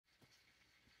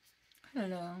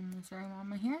Hello, Missouri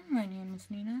Mama here. My name is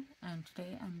Nina, and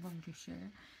today I'm going to share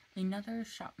another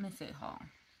Shop Miss A haul.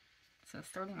 So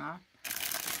starting off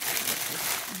with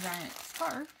this giant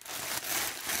scarf.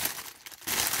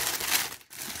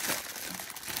 So,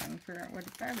 trying to figure out where to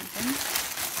grab everything.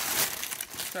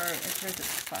 Sorry, it says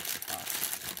it's plastic off.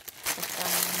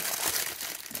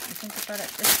 Let me think about it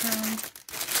this time.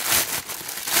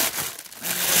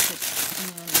 I'm going to take the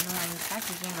annoying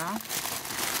packaging off,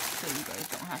 so you guys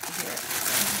don't have to hear it.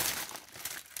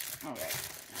 Alright.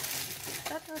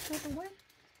 Get that out of the way.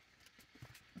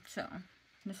 So,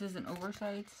 this is an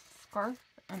oversized scarf,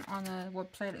 and on the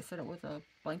website it said it was a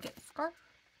blanket scarf.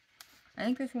 I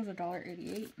think this was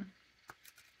 $1.88.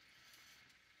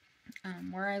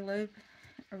 Where I live,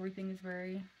 everything is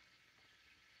very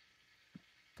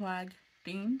flag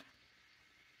themed.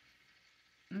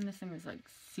 And this thing is like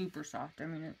super soft. I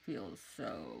mean, it feels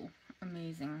so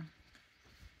amazing.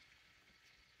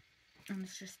 And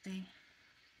it's just a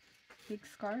big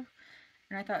scarf.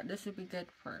 And I thought this would be good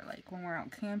for like when we're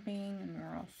out camping and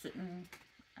we're all sitting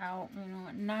out, you know,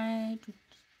 at night.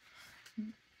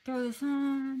 Throw this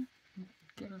on,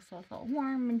 get ourselves all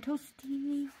warm and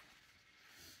toasty.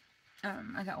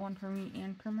 I got one for me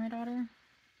and for my daughter,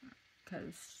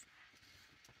 because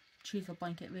she's a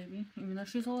blanket baby. Even though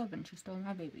she's 11, she's still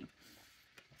my baby.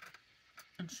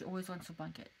 And she always wants a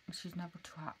blanket. She's never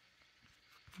too hot.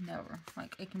 Never.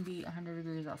 Like, it can be 100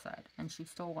 degrees outside, and she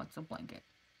still wants a blanket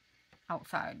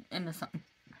outside in the sun.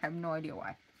 I have no idea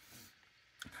why.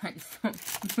 Alright, so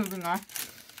moving on.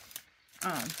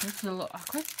 This is a little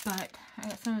awkward, but I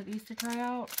got some of these to try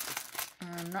out.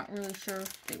 I'm not really sure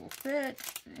if they will fit.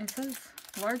 It says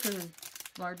large as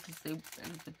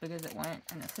big as it went,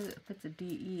 and it says it fits a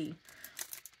DE,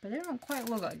 but they don't quite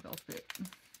look like they'll fit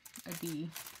a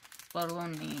D, let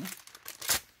alone an E.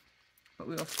 But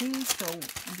we'll see. So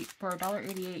for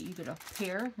 $1.88, you get a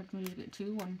pair, which means you get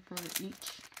two, one for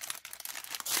each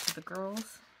of the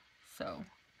girls. So I'm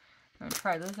gonna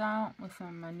try those out with some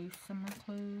of my new summer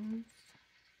clothes.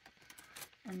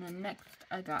 And then next,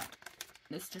 I got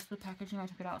this, just the packaging. I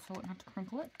took it out so I wouldn't have to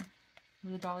crinkle it. It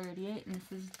was $1.88, and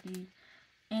this is the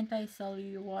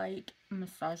anti-cellulite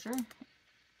massager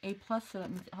A+, so that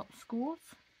means it helps schools.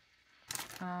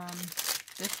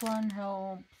 This one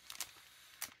helps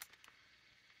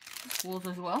schools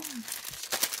as well.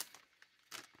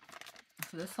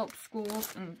 So this helps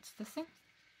schools, and it's this thing.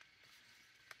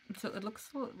 So it looks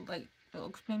like it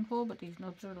looks painful, but these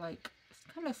nubs are like, it's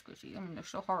kind of squishy. I mean, they're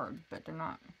still hard, but they're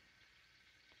not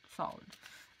solid.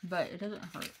 But it doesn't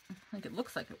hurt. Like, it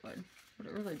looks like it would, but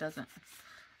it really doesn't.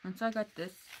 And so I got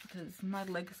this because my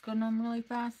legs go numb really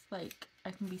fast. Like,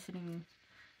 I can be sitting,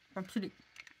 if I'm sitting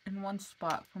in one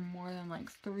spot for more than like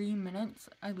 3 minutes,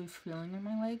 I lose feeling in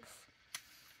my legs.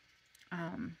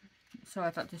 So I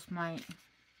thought this might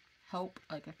help.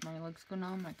 Like, if my legs go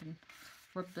numb, I can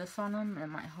rub this on them, and it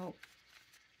might help,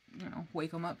 you know,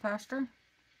 wake them up faster.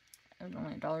 It was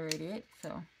only $1.88,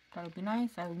 so that would be nice.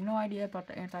 I have no idea about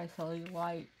the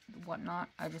anti-cellulite, whatnot.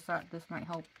 I just thought this might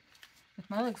help with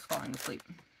my legs falling asleep.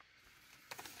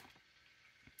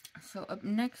 So up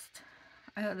next,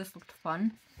 I thought this looked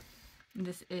fun.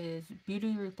 This is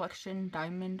Beauty Reflection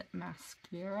Diamond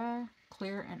Mascara,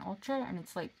 Clear and Ultra, and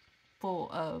it's like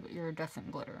full of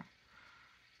iridescent glitter.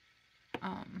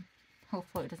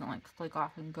 Hopefully it doesn't like flake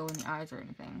off and go in the eyes or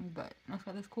anything, but it's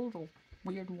got this cool little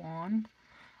weird wand.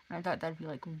 And I thought that'd be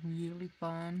like really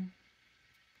fun.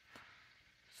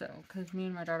 So, because me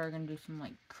and my daughter are going to do some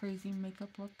like crazy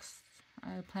makeup looks.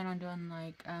 I plan on doing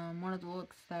like, one of the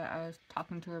looks that I was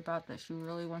talking to her about that she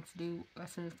really wants to do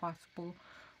as soon as possible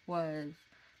was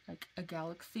like a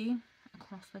galaxy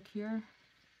across like here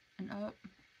and up.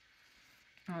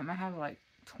 I have like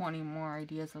 20 more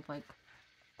ideas of like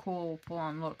cool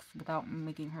full-on looks without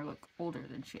making her look older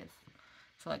than she is.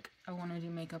 So like, I want to do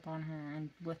makeup on her and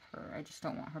with her. I just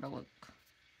don't want her to look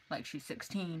like she's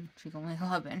 16. She's only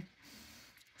 11.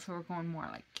 So we're going more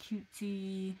like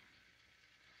cutesy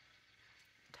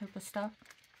type of stuff.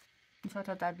 And so I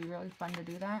thought that'd be really fun to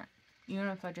do that. Even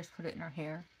if I just put it in her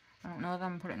hair. I don't know if I'm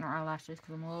going to put it in her eyelashes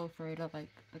because I'm a little afraid of like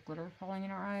the glitter falling in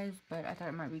her eyes. But I thought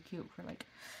it might be cute for like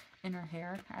in her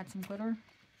hair. Add some glitter.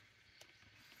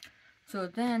 So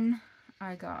then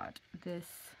I got this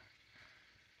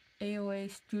AOA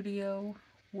Studio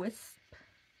Wisp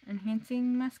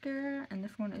Enhancing Mascara. And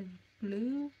this one is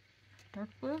blue. Dark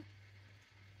blue.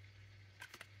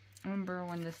 I remember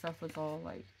when this stuff was all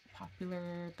like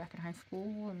popular back in high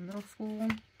school and middle school.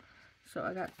 So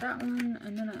I got that one,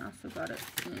 and then I also got it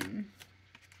in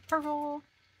purple.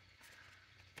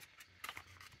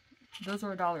 Those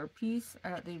were $1 a piece.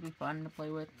 I thought they'd be fun to play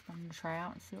with, fun to try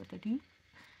out and see what they do.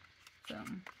 So,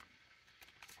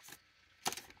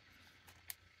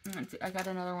 let's see, I got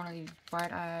another one of these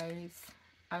Bright Eyes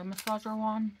eye massager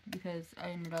wand because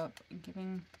I ended up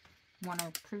giving one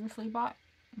I previously bought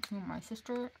to my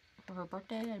sister for her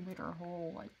birthday. I made her a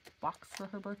whole like box for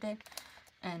her birthday,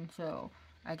 and so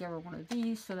I gave her one of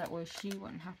these so that way she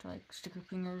wouldn't have to like stick her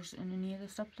fingers in any of the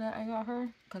stuff that I got her,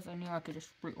 because I knew I could just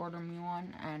reorder me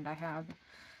one, and I have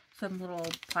some little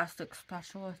plastic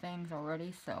spatula things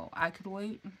already, so I could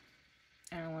wait,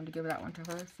 and I wanted to give that one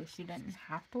to her so she didn't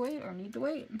have to wait or need to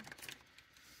wait.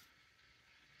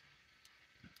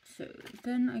 So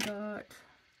then I got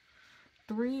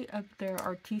 3 of their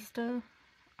Artista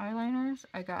eyeliners.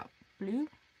 I got blue.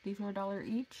 These were $1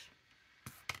 each.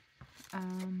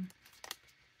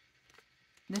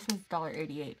 This was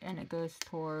 $1.88, and it goes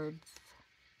towards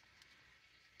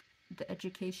the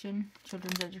education,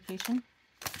 children's education.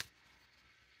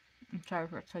 I'm sorry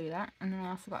for to tell you that. And then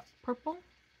I also got purple.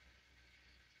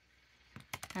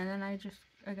 And then I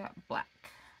got black.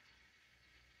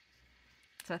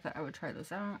 So I thought I would try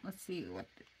those out. Let's see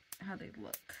how they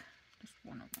look. Just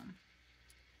one of them.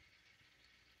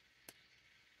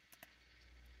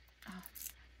 Oh,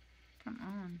 come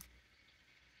on.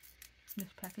 This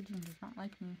packaging does not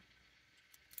like me.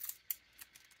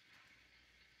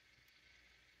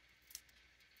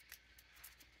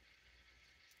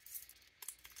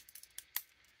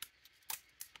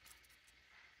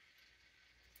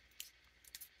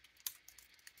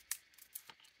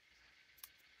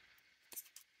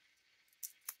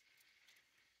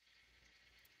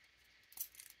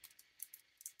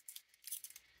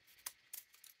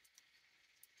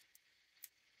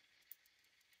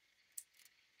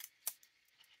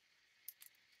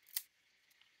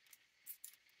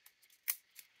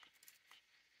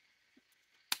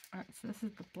 Alright, so this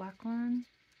is the black one.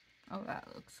 Oh, that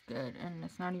looks good. And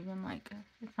it's not even like,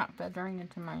 it's not feathering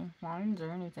into my lines or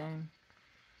anything.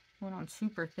 Went on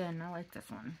super thin. I like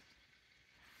this one.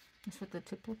 That's what the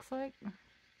tip looks like.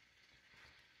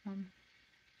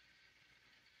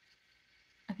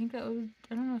 I think that would,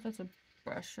 I don't know if that's a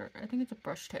brush or, I think it's a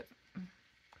brush tip. It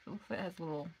looks like it has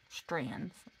little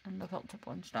strands, and the felt tip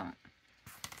ones don't.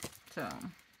 So,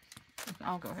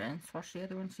 I'll go ahead and swatch the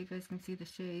other one so you guys can see the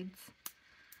shades.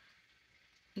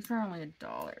 These are only $1.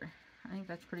 I think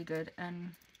that's pretty good.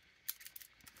 And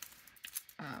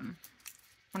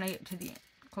when I get to the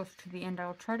closer to the end,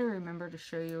 I'll try to remember to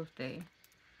show you if they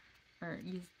or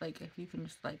use like if you can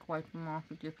just like wipe them off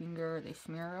with your finger or they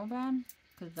smear real bad,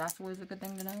 because that's always a good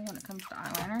thing to know when it comes to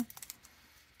eyeliner.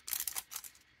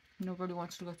 Nobody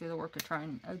wants to go through the work of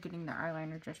trying getting their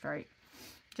eyeliner just right,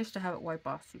 just to have it wipe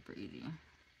off super easy.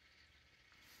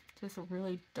 So it's a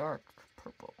really dark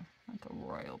purple, like a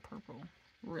royal purple.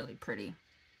 Really pretty.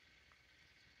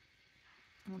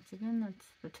 Once again, that's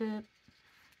the tip.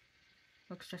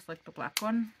 Looks just like the black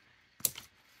one.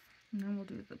 And then we'll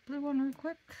do the blue one real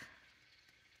quick.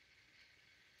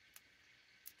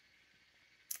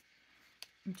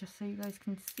 And just so you guys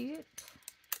can see it.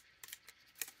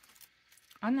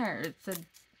 On there it said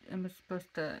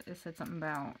it said something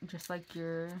about just like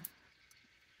your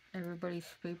everybody's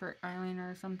favorite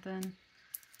eyeliner or something.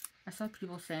 I saw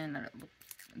people saying that it looked,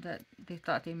 that they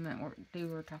thought they meant they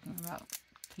were talking about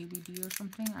KBD or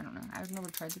something. I don't know. I've never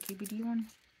tried the KBD one.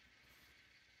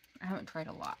 I haven't tried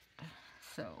a lot,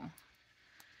 so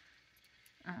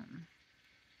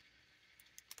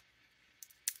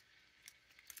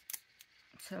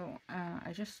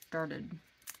I just started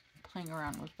playing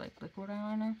around with like liquid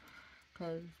eyeliner,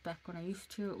 because back when I used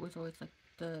to, it was always like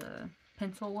the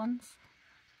pencil ones.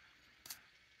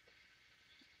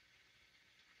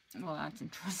 Well, that's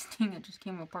interesting. It just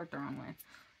came apart the wrong way.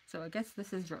 So I guess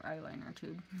this is your eyeliner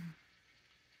tube.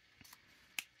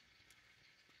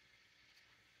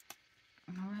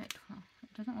 Alright, well,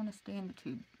 it doesn't want to stay in the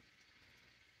tube.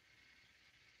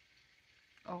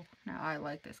 Oh, now I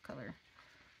like this color.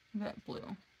 That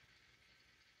blue.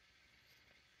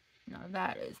 Now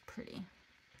that is pretty.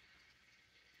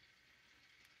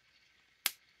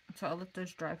 So I'll let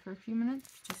those dry for a few minutes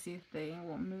to see if they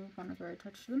will move whenever I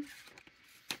touch them.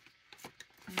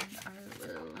 And I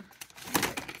will.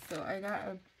 Okay, so I got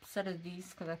a set of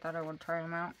these because I thought I would try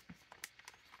them out.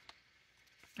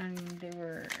 And they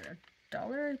were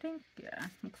 $1, I think. Yeah,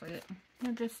 looks like it.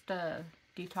 They're just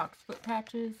detox foot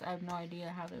patches. I have no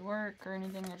idea how they work or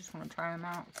anything. I just want to try them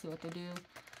out, see what they do.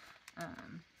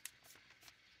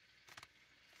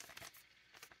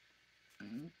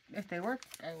 If they work,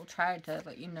 I will try to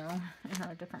let you know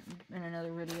in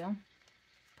another video.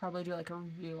 Probably do like a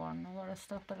review on a lot of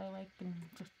stuff that I like and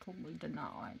just totally did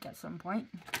not like at some point.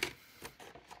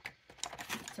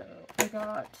 So I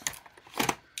got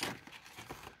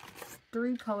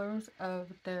 3 colors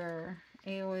of their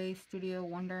AOA Studio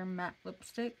Wonder Matte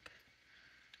Lipstick.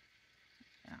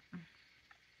 Yeah.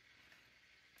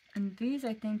 And these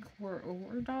I think were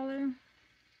over $1.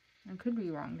 I could be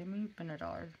wrong, they may have been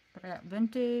 $1. But I got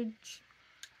Vintage,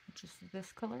 which is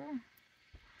this color.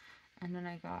 And then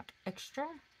I got Extra.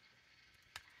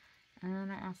 And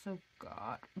then I also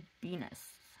got Venus.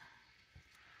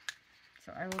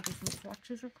 So I will do some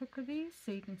swatches real quick of these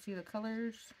so you can see the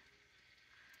colors.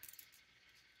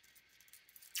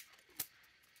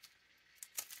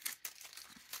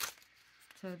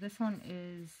 So this one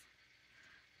is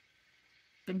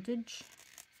Vintage.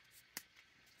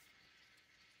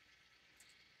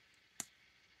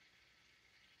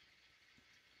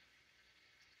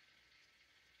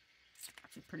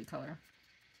 It's a pretty color.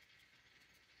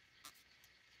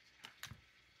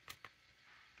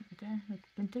 Right there, like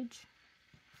Vintage.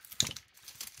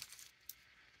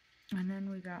 And then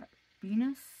we got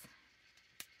Venus.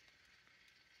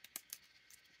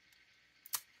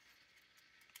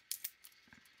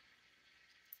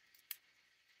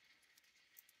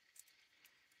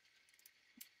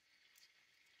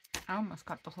 I almost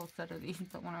got the whole set of these,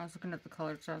 but when I was looking at the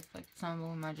colors, I was like, some of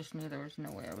them I just knew there was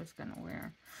no way I was going to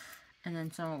wear. And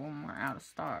then some of them were out of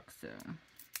stock, so.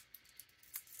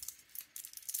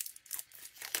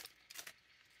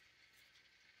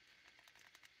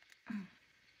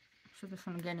 So this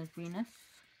one again is Venus.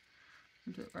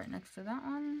 I'll do it right next to that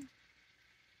one.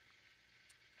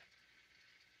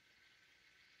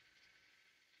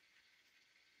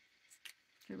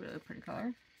 It's a really pretty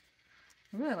color.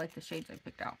 I really like the shades I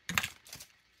picked out.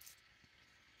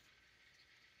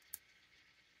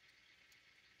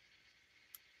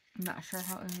 I'm not sure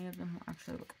how any of them will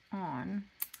actually look on.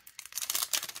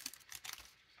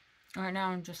 Right now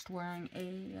I'm just wearing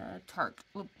a Tarte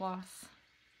lip gloss.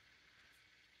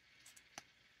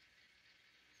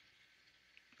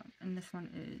 And this one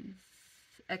is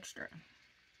Extra.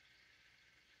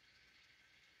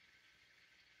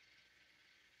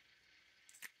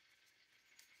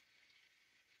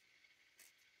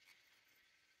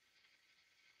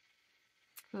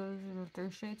 Those are the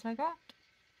 3 shades I got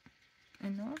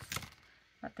in those.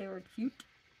 Thought they were cute.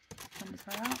 Fun to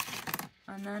try out.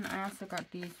 And then I also got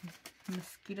these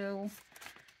mosquito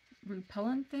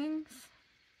repellent things.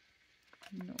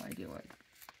 No idea what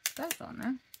that's on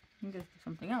there. I think it's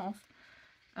something else.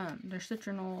 They're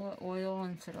citronella oil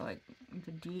instead of like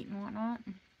the DEET and whatnot.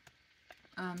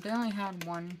 They only had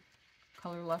one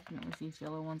color left, and it was these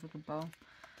yellow ones with a bow.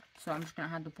 So I'm just gonna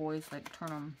have the boys like turn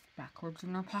them backwards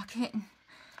in their pocket,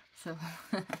 so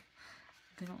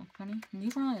they don't look funny. And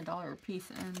these were only $1 a piece,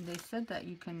 and they said that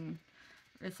you can.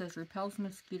 It says repels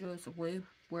mosquitoes away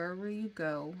wherever you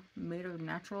go, made of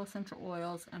natural essential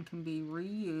oils, and can be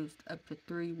reused up to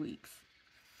 3 weeks.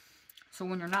 So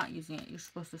when you're not using it, you're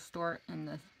supposed to store it in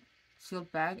the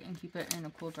sealed bag and keep it in a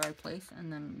cool, dry place,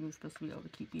 and then you're supposed to be able to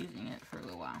keep using it for a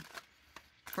little while.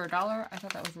 For $1, I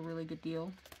thought that was a really good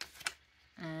deal,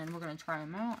 and we're going to try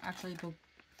them out. Actually,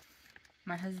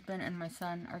 my husband and my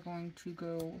son are going to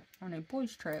go on a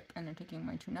boys trip, and they're taking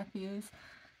my 2 nephews,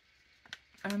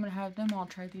 and I'm going to have them all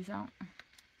try these out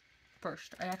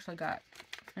first. I actually got,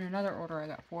 in another order, I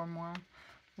got 4 more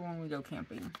for when we go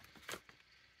camping.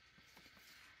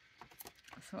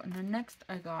 So, and then next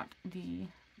I got the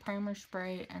primer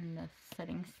spray and the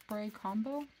setting spray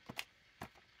combo.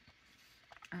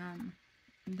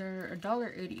 They're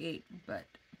 $1.88, but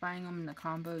buying them in the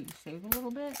combo you save a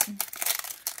little bit.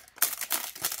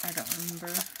 I don't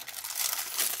remember.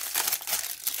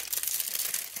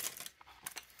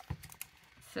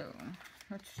 So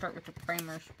let's start with the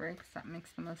primer spray because that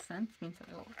makes the most sense. Means that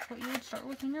that's what you would start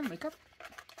with in your makeup.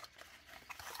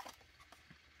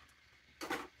 So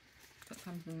it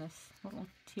comes in this little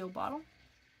teal bottle.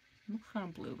 It looks kind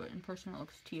of blue, but in person it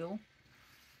looks teal.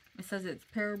 It says it's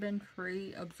paraben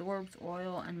free, absorbs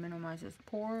oil, and minimizes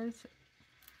pores.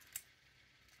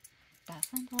 That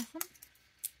sounds awesome.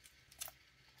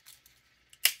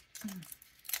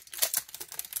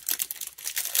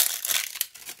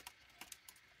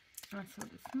 That's what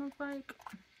it smells like.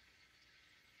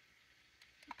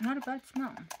 Not a bad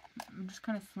smell. It just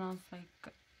kind of smells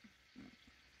like,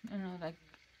 I don't know, like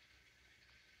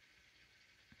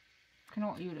kind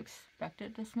of what you would expect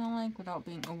it to smell like without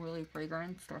being overly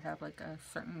fragranced or have like a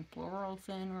certain floral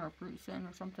scent or a fruit scent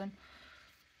or something.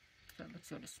 So let's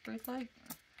see what it sprays like.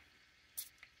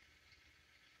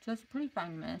 So it's a pretty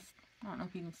fine mist. I don't know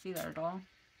if you can see that at all.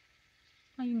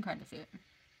 Well, you can kind of see it.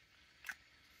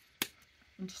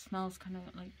 It just smells kind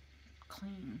of like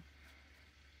clean.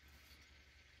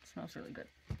 It smells really good.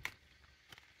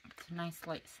 It's a nice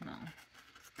light smell.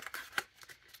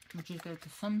 which is good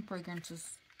because some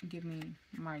fragrances give me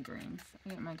migraines. I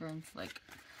get migraines like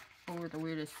over the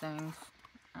weirdest things.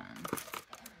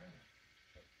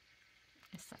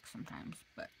 It sucks sometimes,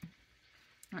 but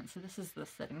alright. So this is the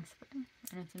setting spray,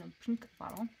 and it's in a pink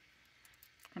bottle,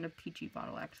 kind of peachy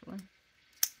bottle actually.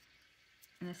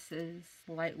 And this is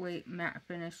lightweight, matte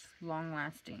finish, long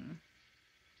lasting.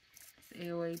 It's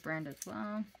AOA brand as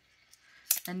well,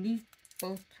 and these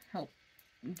both help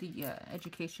the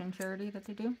education charity that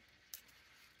they do,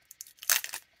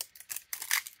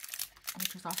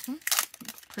 which is awesome.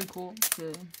 It's pretty cool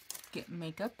to get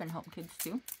makeup and help kids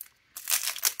too.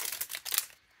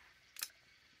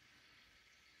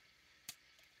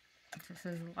 This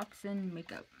is Luxin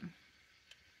makeup.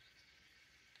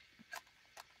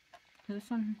 This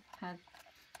one has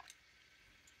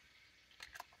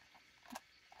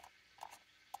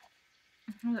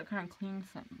that kind of clean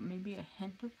scent, maybe a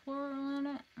hint of floral in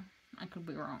it. I could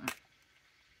be wrong.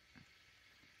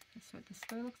 That's what this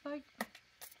spray looks like.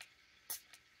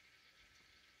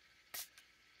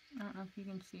 I don't know if you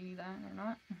can see that or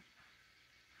not.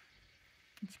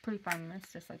 It's pretty fine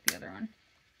mist, just like the other one.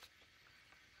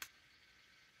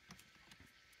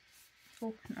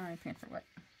 Oh, now my pants are wet.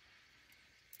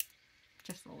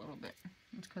 Just a little bit.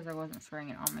 It's because I wasn't spraying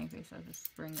it on my face. I was just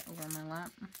spraying it over my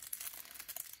lap.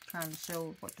 Trying to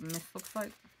show what the mist looks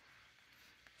like.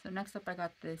 So next up I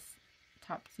got this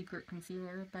Top Secret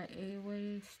Concealer by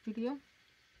AOA Studio.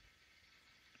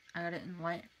 I got it in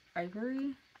light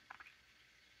ivory.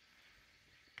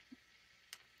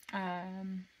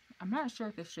 I'm not sure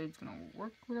if this shade's gonna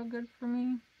work real good for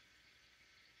me.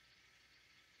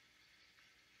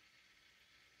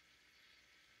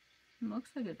 It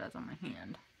looks like it does on my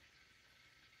hand.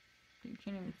 You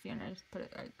can't even see it. I just put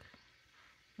it like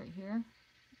right here.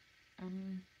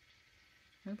 And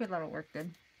maybe that'll work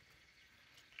good.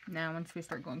 Now once we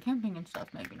start going camping and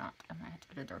stuff, maybe not. I might have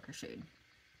to get a darker shade.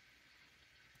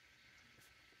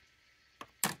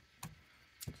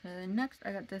 So next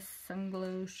I got this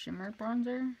Sunglow Shimmer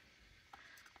Bronzer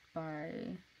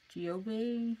by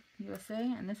Giove USA,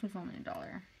 and this was only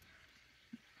 $1.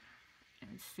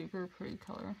 It's super pretty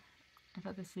color. I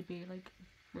thought this would be like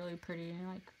really pretty,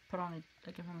 like put on a,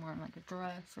 like if I'm wearing like a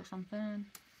dress or something.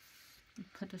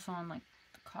 Put this on like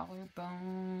the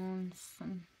collarbones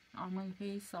and on my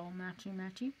face, all matchy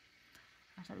matchy.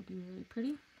 I thought it would be really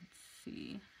pretty. Let's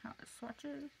see how it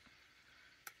swatches.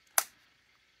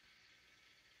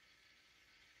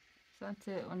 So that's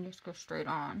it. One just goes straight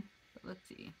on. But let's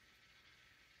see.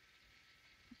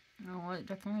 Oh, it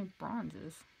definitely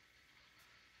bronzes.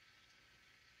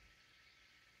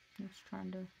 Just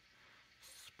trying to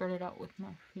spread it out with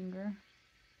my finger.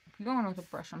 If you go in with a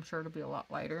brush, I'm sure it'll be a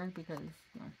lot lighter because,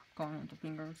 you know, going with the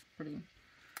finger is pretty.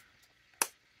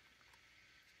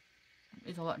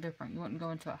 It's a lot different. You wouldn't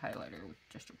go into a highlighter with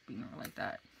just a finger like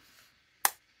that,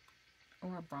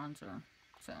 or a bronzer.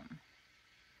 So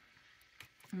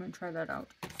I'm gonna try that out,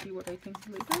 see what I think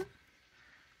later.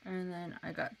 And then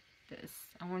I got this.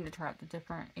 I wanted to try out the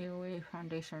different AOA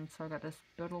foundation, so I got this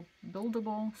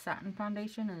buildable satin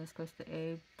foundation, and this goes to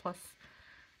A+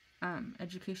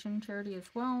 education charity as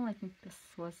well. I think this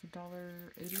was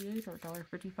 $1.88 or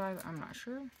 $1.55. I'm not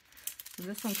sure. So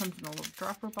this one comes in a little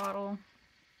dropper bottle,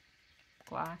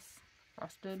 glass,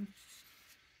 frosted.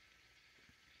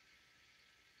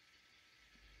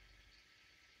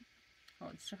 Oh,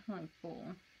 it's definitely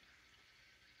full.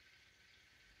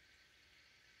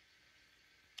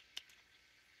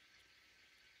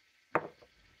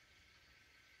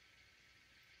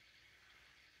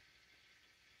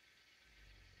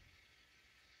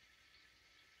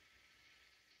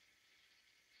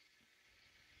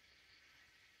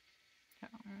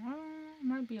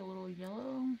 Might be a little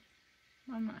yellow.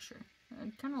 I'm not sure.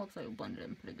 It kind of looks like it blended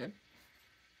in pretty good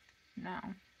now.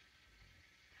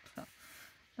 So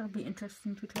that'll be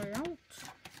interesting to try out.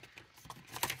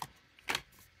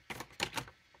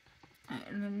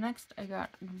 And then next I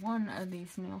got one of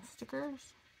these nail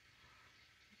stickers.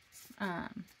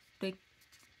 They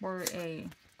were a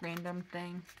random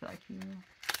thing. So like you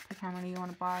pick how many you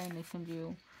want to buy and they send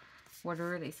you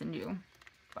whatever they send you.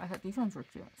 But I thought these ones were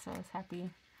cute, so I was happy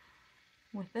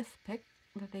with this pick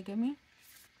that they gave me.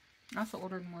 I also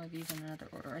ordered more of these in another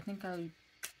order. I think I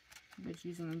was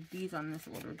using these on this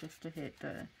order just to hit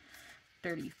the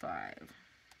 35.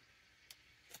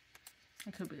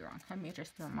 I could be wrong. I may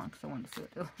just throw them on because I wanted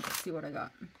to see what I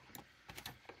got.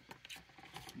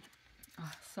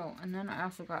 So, and then I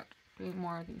also got 3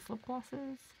 more of these lip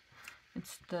glosses.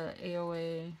 It's the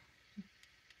AOA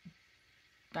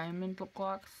Diamond lip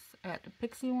gloss. I got the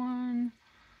Pixie one,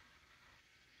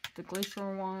 the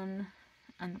Glacier one,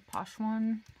 and the Posh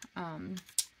one.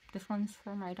 This one's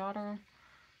for my daughter,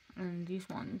 and these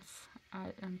ones I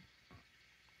am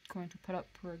going to put up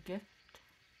for a gift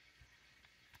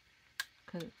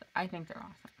because I think they're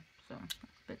awesome. So I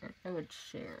figured I would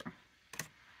share.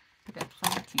 Pick up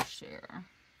some to share.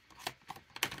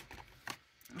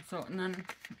 So, and then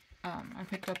I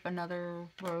picked up another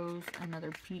rose,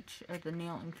 another peach of the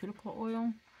nail and cuticle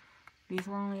oil. These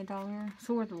were only $1.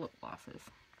 So were the lip glosses.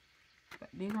 But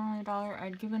these were only $1.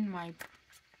 I'd given my...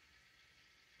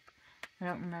 I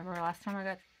don't remember. Last time I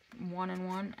got 1 and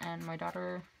 1, and my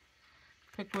daughter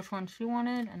picked which one she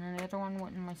wanted, and then the other one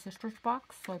went in my sister's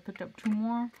box. So I picked up 2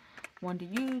 more. One to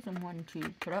use and one to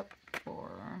put up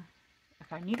for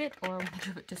if I need it, or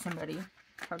give it to somebody.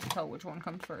 It's hard to tell which one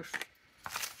comes first.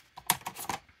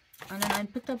 And then I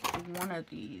picked up one of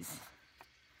these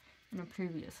in a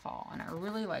previous haul, and I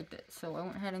really liked it. So I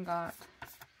went ahead and got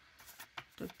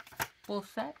the full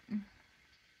set.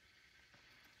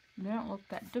 They don't look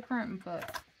that different,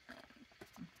 but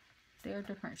they're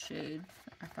different shades.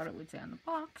 I thought it would say on the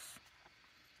box,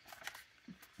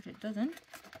 but it doesn't.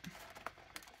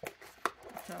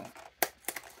 So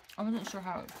I wasn't sure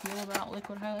how I would feel about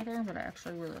liquid highlighter, but I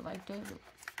actually really liked it. It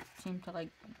seemed to like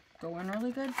go in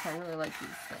really good, so I really like these.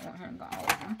 So I went ahead and got all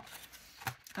of them,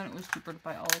 and it was cheaper to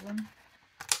buy all of them.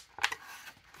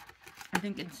 I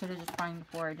think instead of just buying the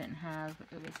 4 I didn't have,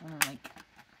 it was only like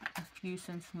a few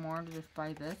cents more to just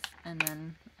buy this, and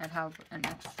then I'd have an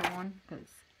extra one, because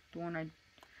the one I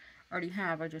already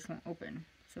have I just won't open.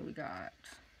 So we got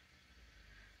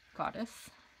Goddess,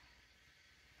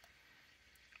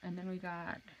 and then we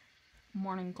got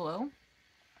Morning Glow,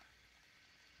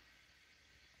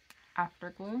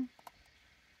 Afterglow,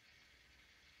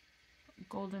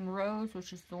 Golden Rose,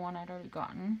 which is the one I'd already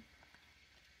gotten,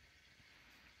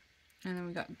 and then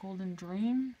we got Golden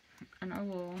Dream, and I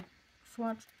will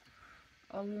swatch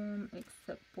all of them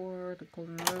except for the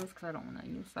Golden Rose because I don't want to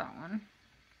use that one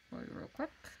for you real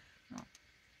quick. No.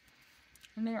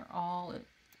 And they're all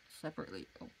separately.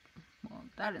 Oh, well,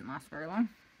 that didn't last very long.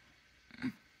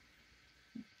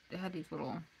 They had these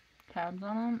little tabs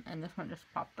on them, and this one just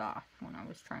popped off when I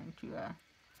was trying to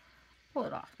pull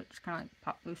it off. It just kind of like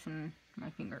popped loose in my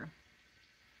finger,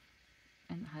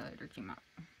 and the highlighter came out.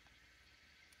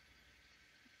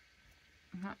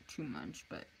 Not too much,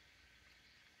 but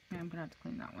I'm gonna have to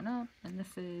clean that one up. And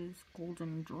this is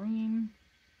Golden Dream.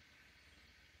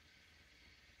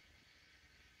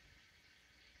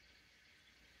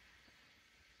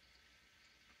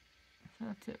 So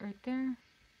that's it right there.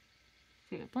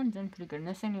 See, it blends in pretty good. And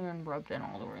this ain't even rubbed in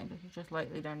all the way. This is just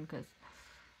lightly done because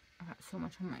I got so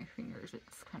much on my fingers.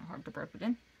 It's kind of hard to rub it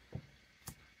in.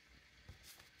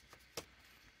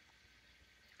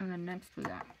 And then next we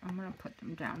got, I'm gonna put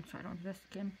them down so I don't do this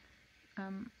again.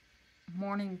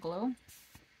 Morning Glow.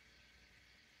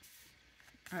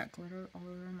 I got glitter all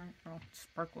over my, oh,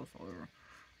 sparkles all over.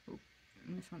 Oh,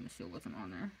 and this one, the seal wasn't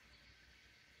on there.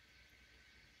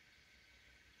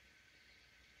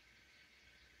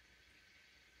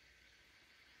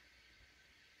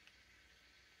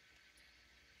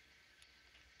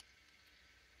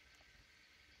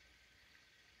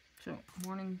 So,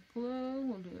 Morning Glow,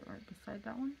 we'll do it right beside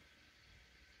that one.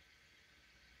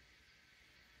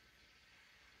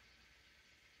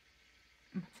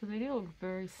 So they do look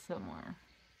very similar.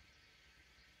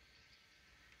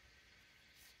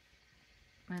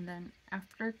 And then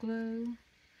Afterglow.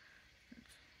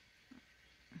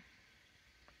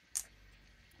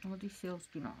 Well, these seals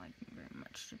do not like me very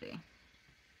much today.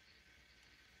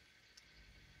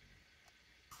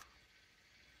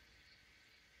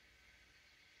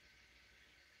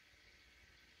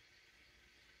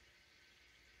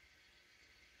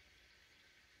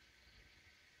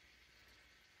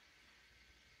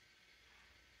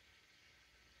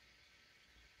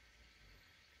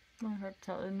 I hard to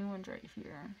tell, the new one's right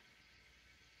here.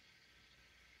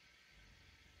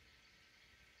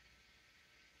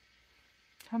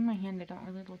 On my hand, they don't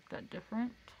really look that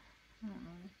different. I don't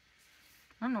know.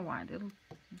 I don't know why.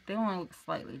 They only look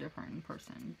slightly different in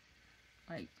person.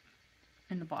 Like,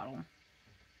 in the bottle.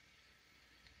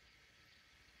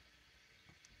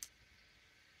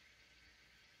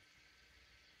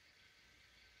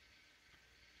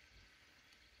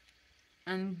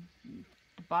 And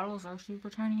the bottles are super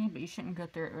tiny, but you shouldn't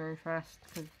get there very fast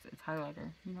because it's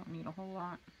highlighter. You don't need a whole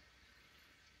lot.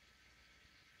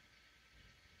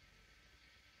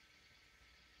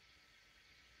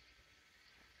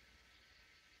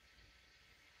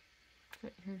 So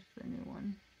here's the new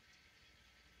one.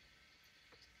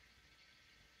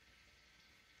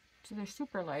 So they're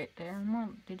super light. They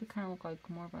do kind of look like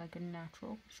more of like a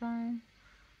natural shine.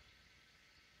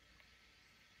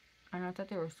 And I thought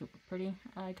they were super pretty.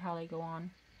 I like how they go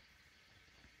on.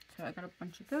 So I got a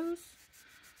bunch of those.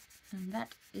 And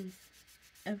that is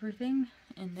everything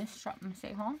in this Shop and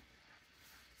Say haul.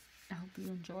 I hope you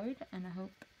enjoyed, and I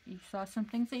hope you saw some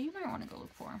things that you might want to go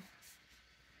look for.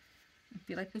 If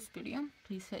you like this video,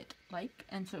 please hit like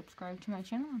and subscribe to my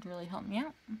channel. It would really help me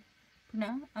out. For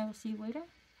now, I will see you later.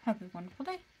 Have a wonderful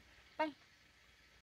day.